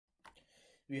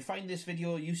If you find this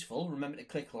video useful, remember to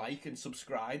click like and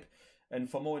subscribe. And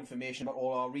for more information about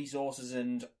all our resources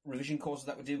and revision courses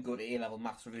that we do, go to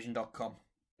alevelmathsrevision.com.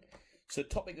 So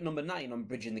topic number 9 on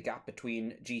bridging the gap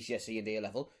between GCSE and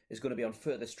A-level is going to be on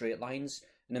further straight lines.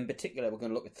 And in particular, we're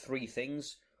going to look at 3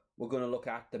 things. We're going to look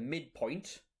at the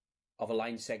midpoint of a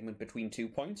line segment between 2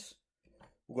 points.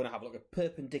 We're going to have a look at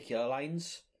perpendicular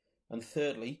lines. And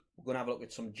thirdly, we're going to have a look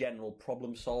at some general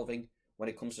problem solving when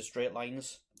it comes to straight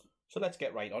lines. So let's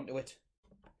get right onto it.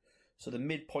 So the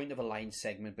midpoint of a line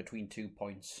segment between 2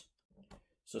 points.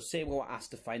 So say we were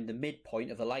asked to find the midpoint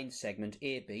of the line segment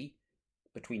AB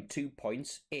between 2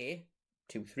 points A,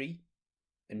 2, 3,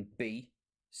 and B,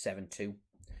 7, 2.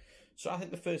 So I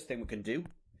think the first thing we can do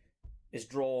is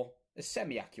draw a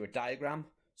semi-accurate diagram.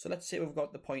 So let's say we've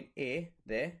got the point A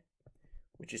there,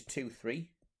 which is 2, 3.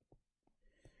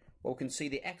 Well, we can see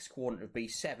the x-coordinate of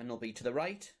B7 will be to the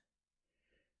right,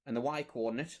 and the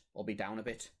y-coordinate will be down a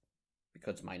bit,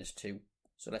 because it's minus 2.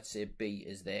 So let's say B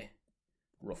is there,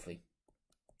 roughly.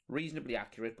 Reasonably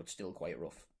accurate, but still quite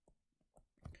rough.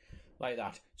 Like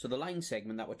that. So the line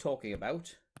segment that we're talking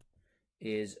about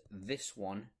is this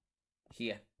one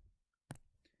here.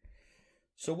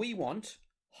 So we want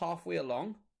halfway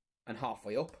along and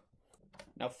halfway up.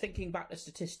 Now thinking back to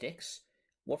statistics,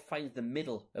 what finds the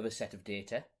middle of a set of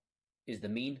data is the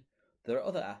mean. There are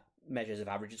other measures of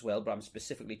average as well, but I'm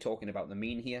specifically talking about the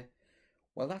mean here.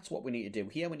 Well, that's what we need to do.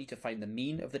 Here we need to find the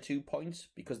mean of the 2 points,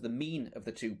 because the mean of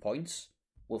the 2 points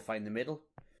will find the middle.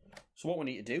 So what we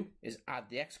need to do is add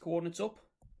the x-coordinates up,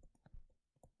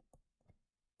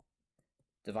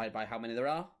 divide by how many there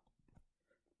are,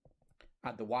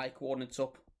 add the y-coordinates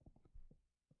up,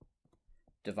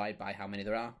 divide by how many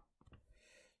there are.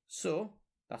 So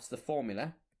that's the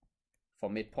formula for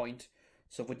midpoint.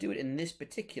 So if we do it in this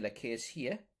particular case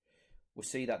here, we'll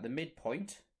see that the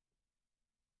midpoint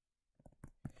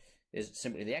is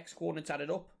simply the x-coordinates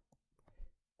added up,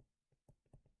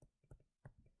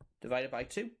 divided by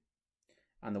 2,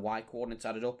 and the y-coordinates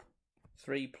added up,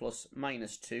 3 plus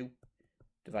minus 2,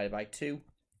 divided by 2,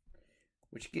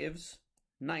 which gives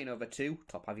 9 over 2,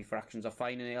 top-heavy fractions are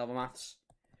fine in A-level maths,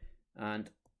 and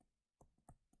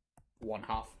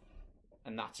 1/2,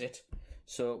 and that's it.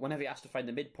 So whenever you're asked to find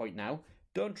the midpoint now,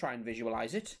 don't try and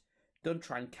visualise it, don't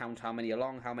try and count how many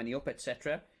along, how many up,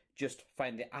 etc. Just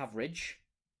find the average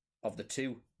of the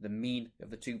 2, the mean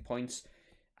of the 2 points,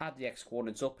 add the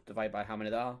x-coordinates up, divide by how many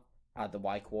there are, add the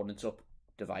y-coordinates up,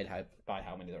 divide by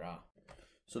how many there are.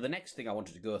 So the next thing I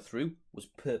wanted to go through was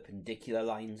perpendicular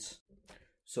lines.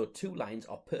 So 2 lines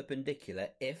are perpendicular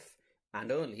if,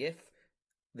 and only if,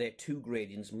 their 2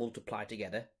 gradients multiply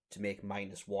together to make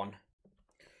 -1.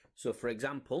 So for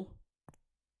example,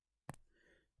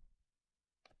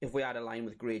 if we had a line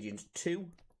with gradient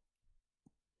 2,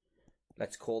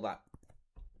 let's call that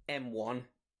M1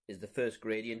 is the first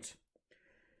gradient.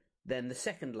 Then the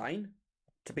second line,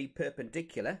 to be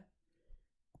perpendicular,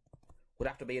 would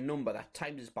have to be a number that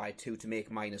times by 2 to make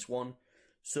 -1.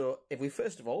 So if we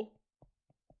first of all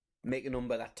make a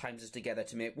number that times us together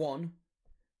to make 1,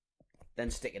 then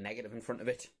stick a negative in front of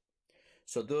it.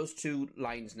 So those 2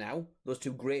 lines now, those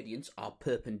 2 gradients are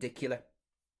perpendicular.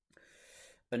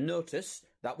 And notice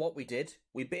that what we did,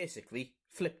 we basically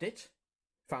flipped it,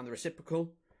 found the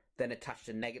reciprocal, then attached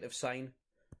a negative sign.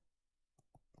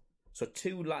 So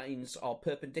 2 lines are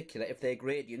perpendicular if their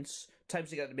gradients times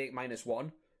together to make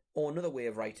 -1, or another way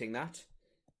of writing that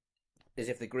is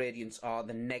if the gradients are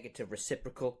the negative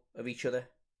reciprocal of each other.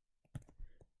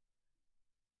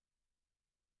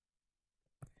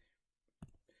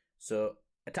 So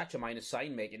attach a minus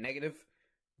sign, make it negative,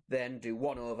 then do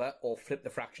 1 over, or flip the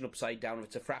fraction upside down if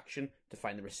it's a fraction to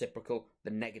find the reciprocal, the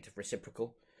negative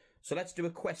reciprocal. So let's do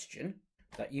a question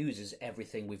that uses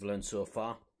everything we've learned so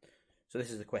far. So this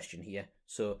is the question here.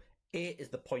 So A is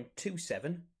the point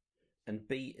 27 and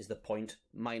B is the point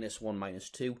 -1,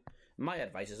 -2. My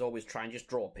advice is always try and just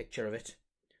draw a picture of it.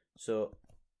 So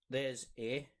there's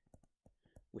A,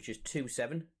 which is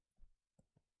 27,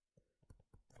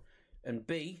 and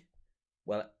B,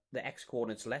 well, the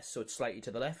x-coordinate's less, so it's slightly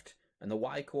to the left, and the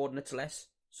y-coordinate's less,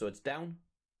 so it's down.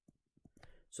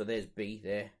 So there's B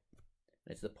there.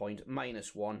 It's the point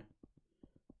 -1,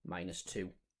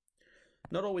 -2.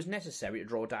 Not always necessary to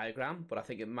draw a diagram, but I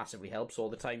think it massively helps all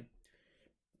the time.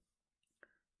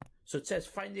 So it says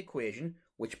find the equation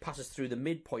which passes through the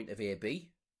midpoint of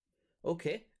AB.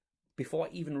 Okay, before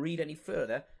I even read any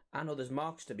further, I know there's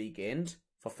marks to be gained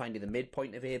for finding the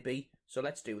midpoint of AB, so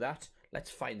let's do that. Let's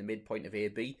find the midpoint of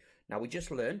AB. Now we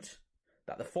just learnt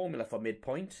that the formula for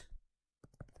midpoint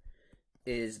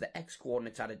is the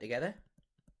x-coordinates added together,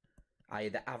 i.e.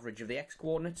 the average of the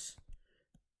x-coordinates,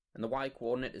 and the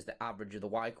y-coordinate is the average of the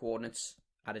y-coordinates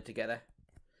added together.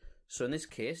 So in this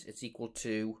case, it's equal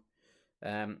to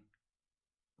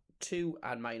 2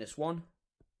 and minus 1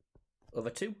 over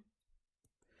 2,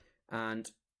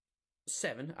 and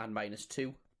 7 and minus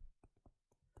 2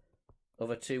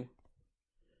 over 2,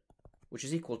 which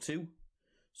is equal to,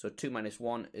 so 2 minus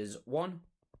 1 is 1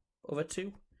 over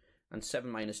 2, and 7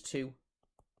 minus 2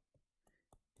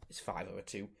 is 5 over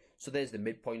 2. So there's the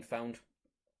midpoint found.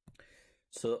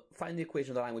 So find the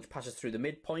equation of the line which passes through the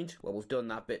midpoint. Well, we've done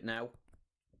that bit now.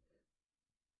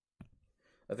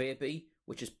 Of AB,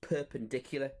 which is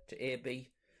perpendicular to AB.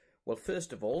 Well,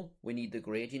 first of all, we need the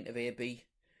gradient of AB.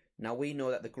 Now we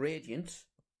know that the gradient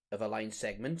of a line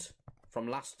segment from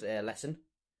last lesson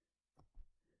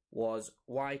was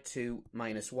y2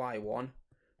 minus y1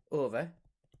 over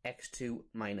x2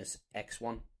 minus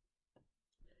x1.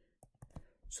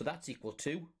 So that's equal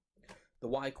to the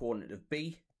y-coordinate of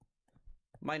B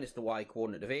minus the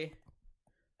y-coordinate of A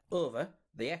over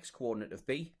the x-coordinate of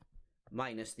B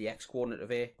minus the x-coordinate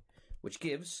of A, which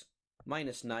gives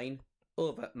minus 9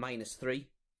 over minus 3,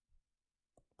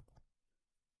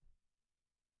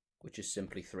 which is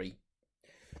simply 3.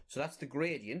 So that's the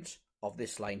gradient of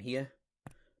this line here.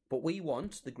 But we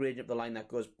want the gradient of the line that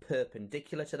goes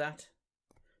perpendicular to that.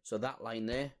 So that line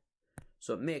there.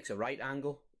 So it makes a right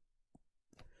angle.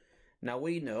 Now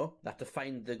we know that to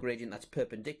find the gradient that's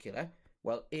perpendicular,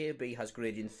 well, AB has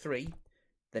gradient 3.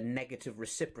 The negative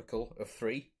reciprocal of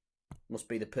 3 must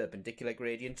be the perpendicular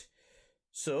gradient.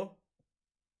 So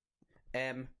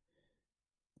M,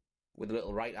 with a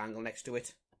little right angle next to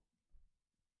it,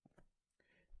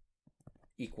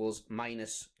 equals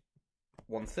minus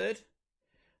 1/3.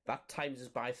 That times is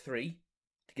by 3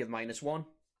 to give minus 1.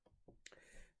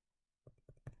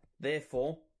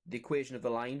 Therefore, the equation of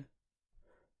the line,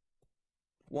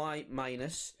 y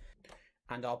minus,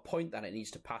 and our point that it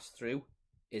needs to pass through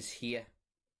is here.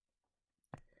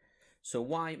 So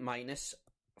y minus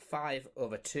 5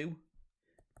 over 2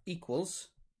 equals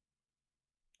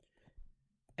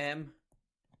m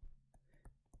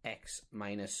x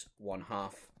minus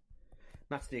 1/2.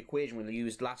 That's the equation we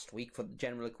used last week for the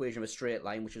general equation of a straight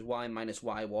line, which is y minus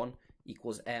y1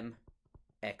 equals m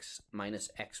x minus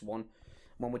x1.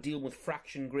 When we're dealing with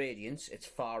fraction gradients, it's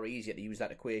far easier to use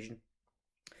that equation.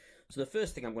 So the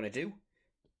first thing I'm going to do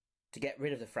to get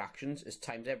rid of the fractions is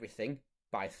times everything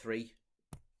by 3.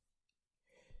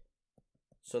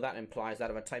 So that implies that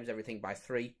if I times everything by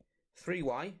 3,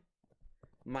 3y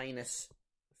minus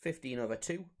 15 over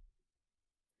 2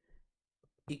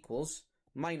 equals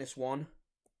minus 1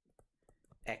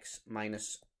 x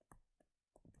minus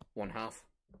 1/2.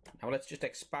 Now let's just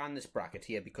expand this bracket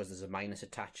here because there's a minus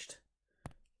attached.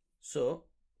 So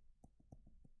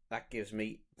that gives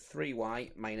me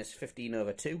 3y minus 15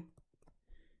 over 2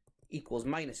 equals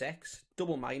minus x,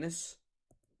 double minus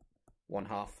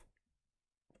 1/2.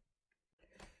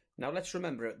 Now let's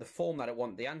remember the form that I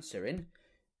want the answer in.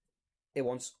 It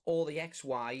wants all the x,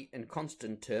 y and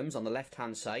constant terms on the left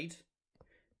hand side,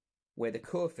 where the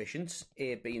coefficients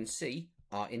a, b and c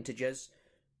are integers.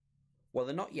 Well,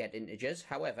 they're not yet integers,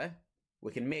 however,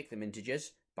 we can make them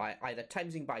integers by either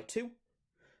timesing by 2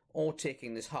 or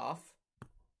taking this half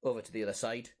over to the other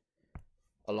side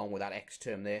along with that x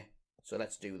term there. So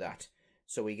let's do that.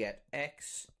 So we get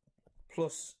x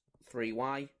plus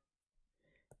 3y,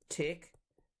 take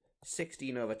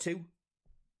 16 over 2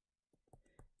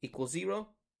 equals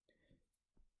 0,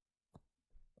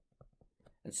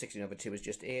 and 16 over 2 is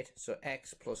just 8, so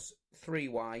x plus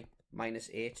 3y minus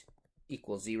 8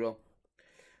 equals 0.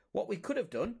 What we could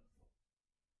have done,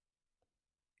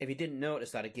 if you didn't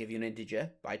notice that it gave you an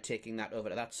integer by taking that over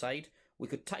to that side, we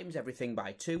could times everything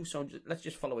by 2, so let's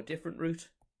just follow a different route.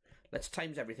 Let's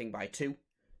times everything by 2,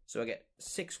 so I get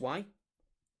 6y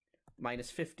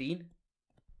minus 15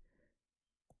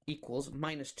 equals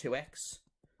minus 2x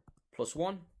plus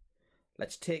 1.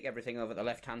 Let's take everything over the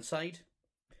left hand side,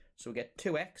 so we get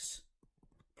 2x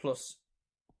plus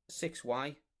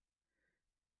 6y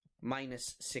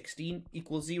minus 16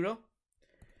 equals 0.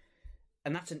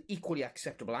 And that's an equally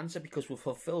acceptable answer because we've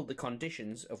fulfilled the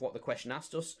conditions of what the question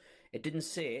asked us. It didn't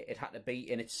say it had to be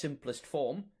in its simplest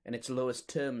form, in its lowest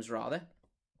terms rather.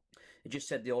 It just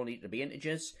said they all need to be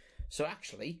integers. So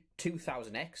actually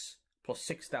 2000x plus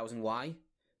 6000y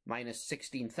minus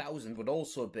 16,000 would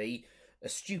also be a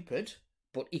stupid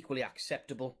but equally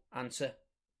acceptable answer.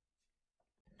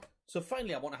 So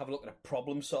finally I want to have a look at a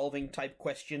problem solving type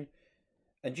question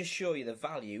and just show you the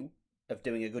value of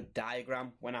doing a good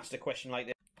diagram when asked a question like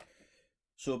this.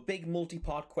 So a big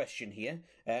multi-part question here,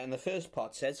 and the first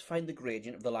part says find the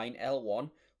gradient of the line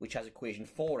L1 which has equation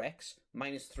 4x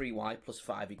minus 3y plus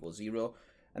 5 equals 0.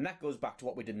 And that goes back to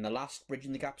what we did in the last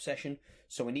bridging the gap session.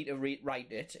 So we need to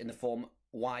write it in the form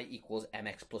y equals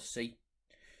mx plus c.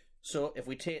 So if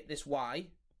we take this y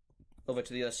over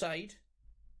to the other side,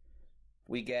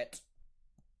 we get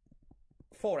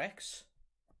 4x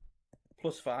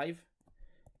plus 5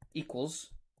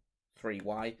 equals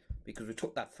 3y, because we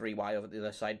took that 3y over to the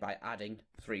other side by adding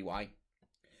 3y.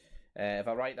 If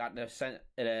I write that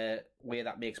in a way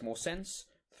that makes more sense,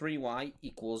 3y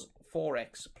equals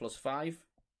 4x plus 5,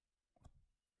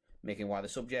 making y the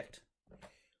subject,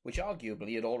 which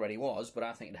arguably it already was, but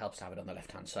I think it helps to have it on the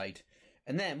left-hand side.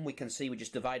 And then we can see we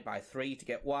just divide by 3 to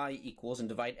get y equals, and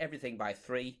divide everything by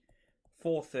 3,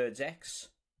 4/3 x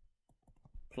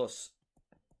plus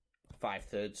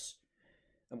 5/3.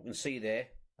 And we can see there,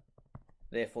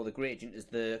 therefore the gradient is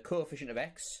the coefficient of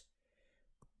x,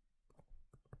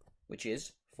 which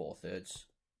is 4/3.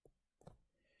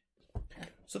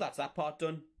 So that's that part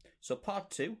done. So part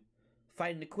 2,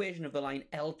 find an equation of the line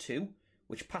L2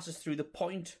 which passes through the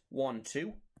point 1,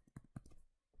 2.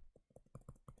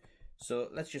 So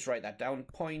let's just write that down,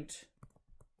 point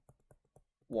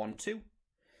 1, 2,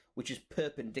 which is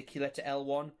perpendicular to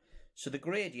L1. So the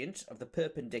gradient of the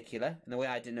perpendicular, and the way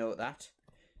I denote that,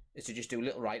 is to just do a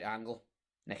little right angle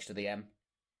next to the M,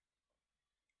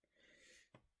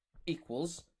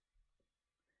 equals,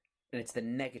 and it's the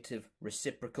negative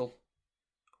reciprocal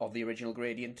of the original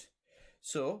gradient.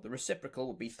 So the reciprocal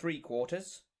would be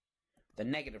 3/4, the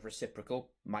negative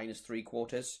reciprocal minus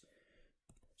 3/4.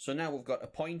 So now we've got a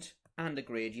point and a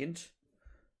gradient.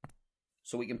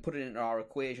 So we can put it into our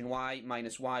equation, y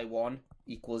minus y1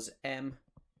 equals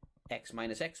mx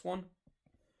minus x1,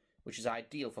 which is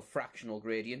ideal for fractional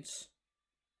gradients.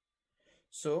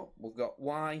 So we've got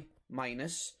y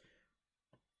minus,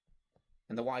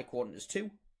 and the y coordinate is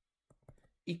 2,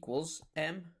 equals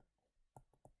mx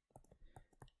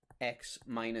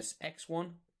minus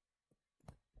x1.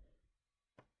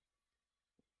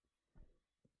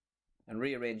 And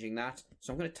rearranging that,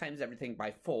 so I'm going to times everything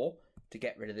by 4 to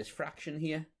get rid of this fraction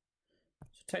here.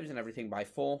 So timesing everything by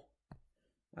 4,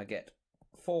 I get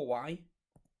 4y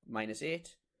minus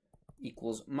 8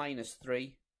 equals minus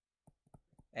 3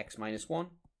 x minus 1.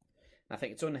 And I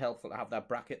think it's unhelpful to have that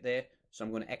bracket there, so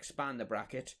I'm going to expand the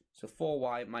bracket. So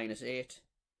 4y minus 8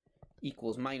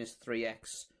 equals minus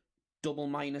 3x double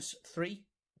minus 3,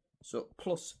 so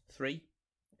plus 3.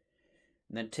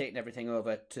 And then taking everything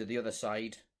over to the other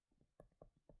side,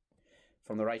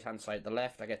 from the right hand side to the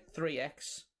left, I get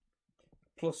 3x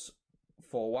plus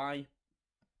 4y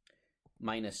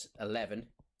minus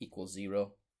 11 equals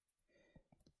 0.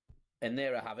 And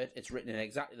there I have it. It's written in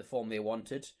exactly the form they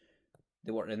wanted.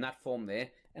 They wanted in that form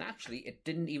there. And actually, it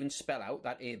didn't even spell out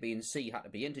that a, b and c had to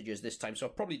be integers this time. So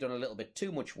I've probably done a little bit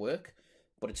too much work,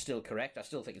 but it's still correct. I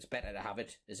still think it's better to have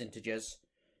it as integers.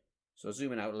 So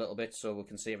zooming out a little bit so we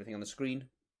can see everything on the screen.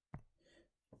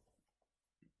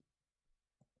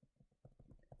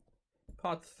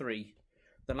 Part 3.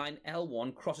 The line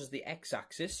L1 crosses the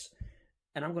x-axis,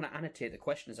 and I'm going to annotate the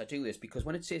question as I do this, because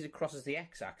when it says it crosses the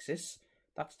x-axis,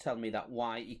 that's telling me that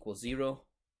y equals 0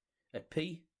 at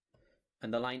P,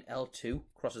 and the line L2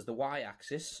 crosses the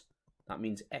y-axis, that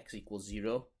means x equals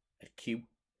 0 at Q.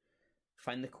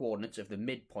 Find the coordinates of the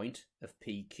midpoint of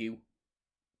PQ.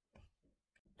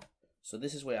 So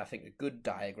this is where I think a good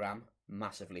diagram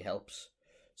massively helps.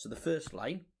 So the first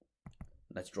line,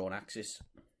 let's draw an axis.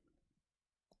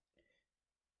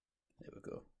 There we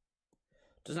go.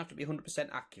 Doesn't have to be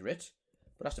 100% accurate,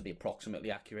 but has to be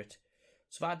approximately accurate.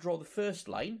 So if I draw the first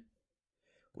line,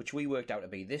 which we worked out to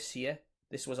be this here,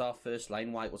 this was our first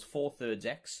line, y was 4/3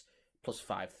 x plus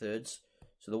 5/3.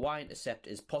 So the y-intercept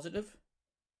is positive,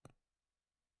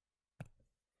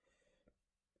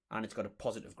 and it's got a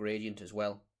positive gradient as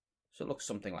well. So it looks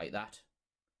something like that.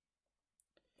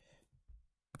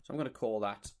 So I'm going to call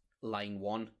that line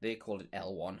 1. They called it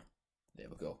L1. There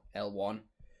we go, L1.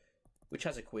 Which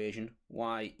has equation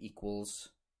y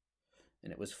equals,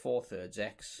 and it was 4/3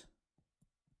 x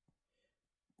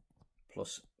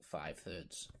plus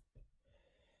 5/3.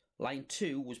 Line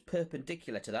 2 was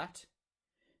perpendicular to that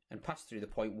and passed through the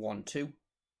point 1, 2.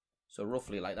 So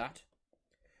roughly like that.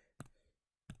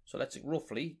 So let's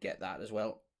roughly get that as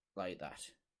well, like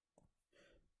that.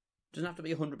 Doesn't have to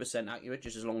be 100% accurate,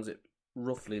 just as long as it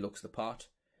roughly looks the part.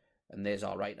 And there's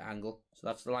our right angle. So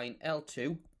that's the line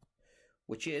L2,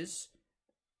 which is,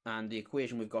 and the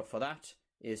equation we've got for that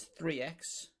is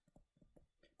 3x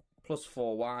plus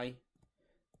 4y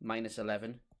minus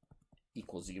 11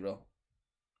 equals 0.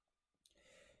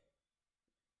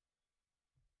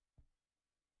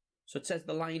 So it says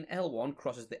the line L1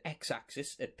 crosses the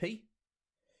x-axis at P.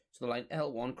 So the line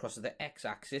L1 crosses the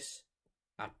x-axis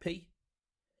at P.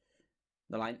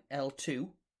 the line L2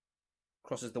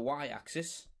 crosses the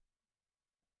y-axis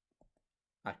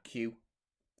at Q.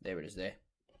 There it is there.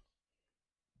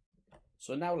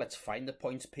 So now let's find the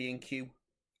points P and Q.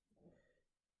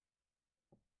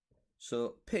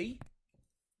 So P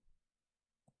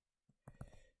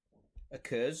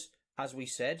occurs, as we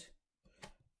said,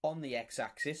 on the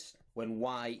x-axis when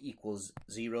y equals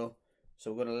 0.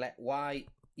 So we're going to let y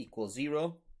equal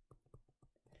 0.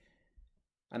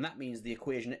 And that means the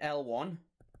equation L1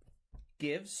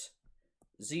 gives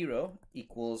 0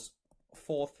 equals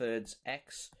 4/3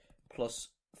 x plus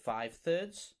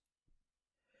 5/3.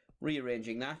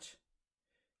 Rearranging that,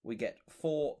 we get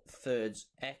 4/3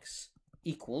 x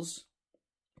equals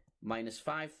minus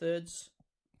 5/3.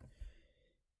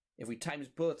 If we times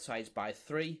both sides by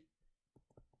 3,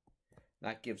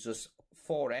 that gives us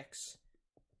 4x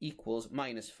equals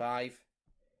minus 5.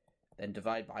 Then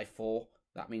divide by 4.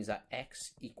 That means that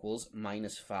x equals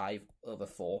minus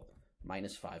 5/4,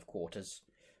 minus 5/4.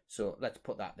 So let's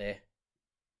put that there.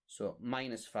 So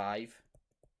minus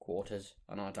 5/4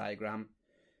 on our diagram.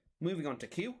 Moving on to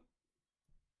Q.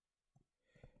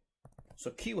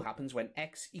 So Q happens when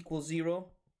x equals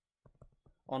 0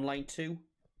 on line 2.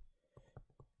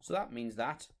 So that means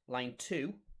that line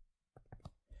 2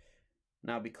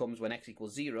 now becomes, when x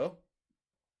equals 0,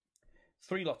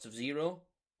 3 lots of 0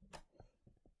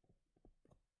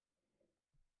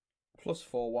 plus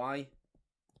 4y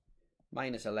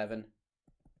minus 11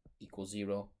 equals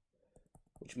 0,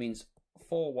 which means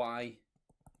 4y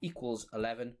equals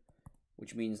 11,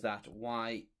 which means that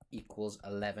y equals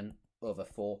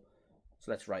 11/4.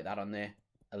 So let's write that on there,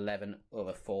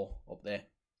 11/4 up there.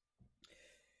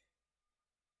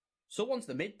 So what's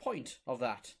the midpoint of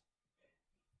that?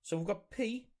 So we've got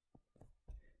P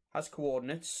has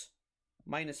coordinates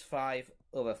minus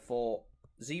 5/4,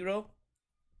 0.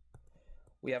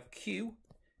 We have Q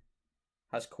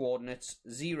has coordinates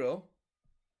 0,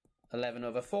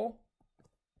 11/4.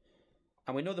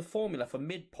 And we know the formula for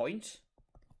midpoint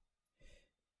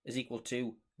is equal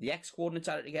to the x coordinates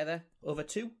added together over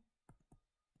 2.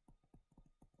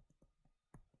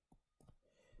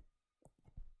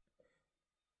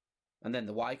 And then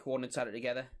the y coordinates added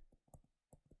together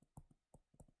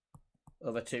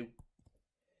over 2.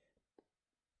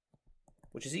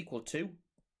 Which is equal to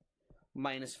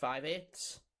minus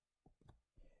 5/8,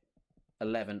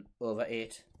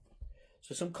 11/8.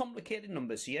 So some complicated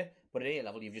numbers here, but at A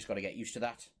level you've just got to get used to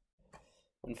that.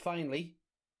 And finally,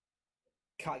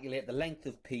 calculate the length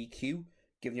of PQ,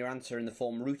 giving your answer in the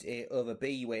form root A over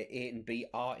B, where A and B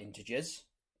are integers.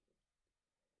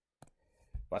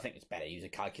 But I think it's better to use a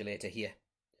calculator here.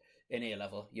 In A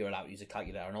level, you're allowed to use a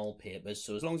calculator on all papers,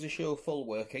 so as long as you show full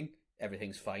working,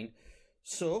 everything's fine.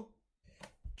 So,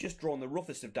 just drawing the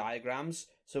roughest of diagrams.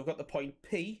 So we've got the point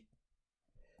P,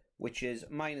 which is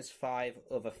minus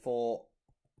 5/4,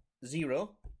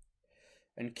 0,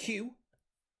 and Q,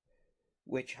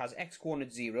 which has x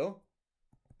coordinate 0,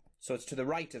 so it's to the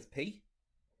right of P,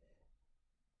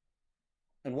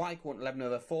 and y coordinate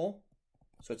 11/4,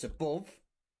 so it's above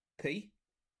P.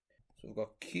 So we've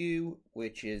got Q,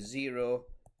 which is 0,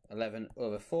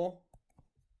 11/4.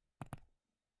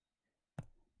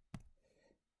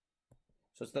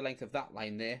 So it's the length of that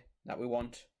line there that we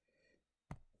want.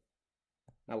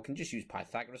 Now we can just use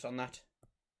Pythagoras on that,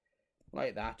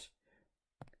 like that.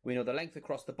 We know the length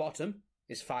across the bottom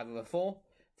is 5/4.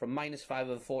 From minus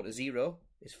 5/4 to 0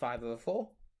 is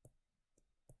 5/4.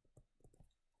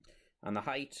 And the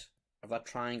height of that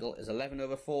triangle is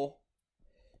 11/4,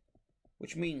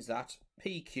 which means that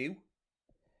PQ,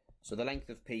 so the length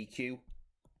of PQ,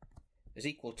 is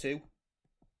equal to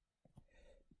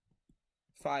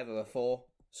 5/4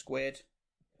 squared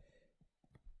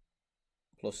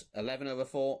plus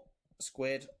 11/4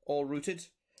 squared, all rooted.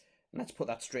 And let's put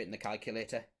that straight in the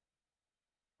calculator.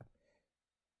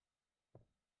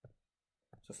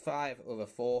 So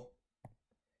 5/4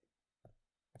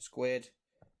 squared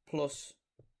plus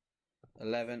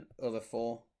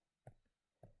 11/4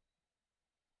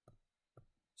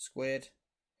 squared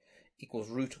equals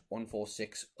root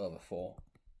 146/4.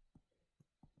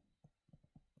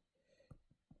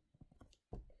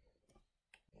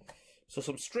 So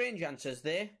some strange answers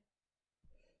there,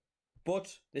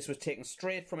 but this was taken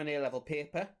straight from an A-level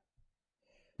paper,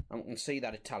 and we can see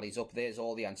that it tallies up. There's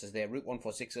all the answers there. Root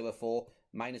 146/4,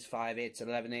 minus 5/8 and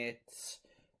 11/8,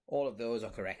 all of those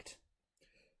are correct.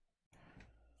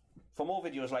 For more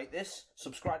videos like this,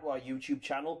 subscribe to our YouTube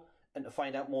channel, and to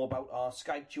find out more about our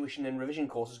Skype tuition and revision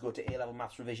courses, go to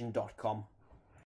alevelmathsrevision.com.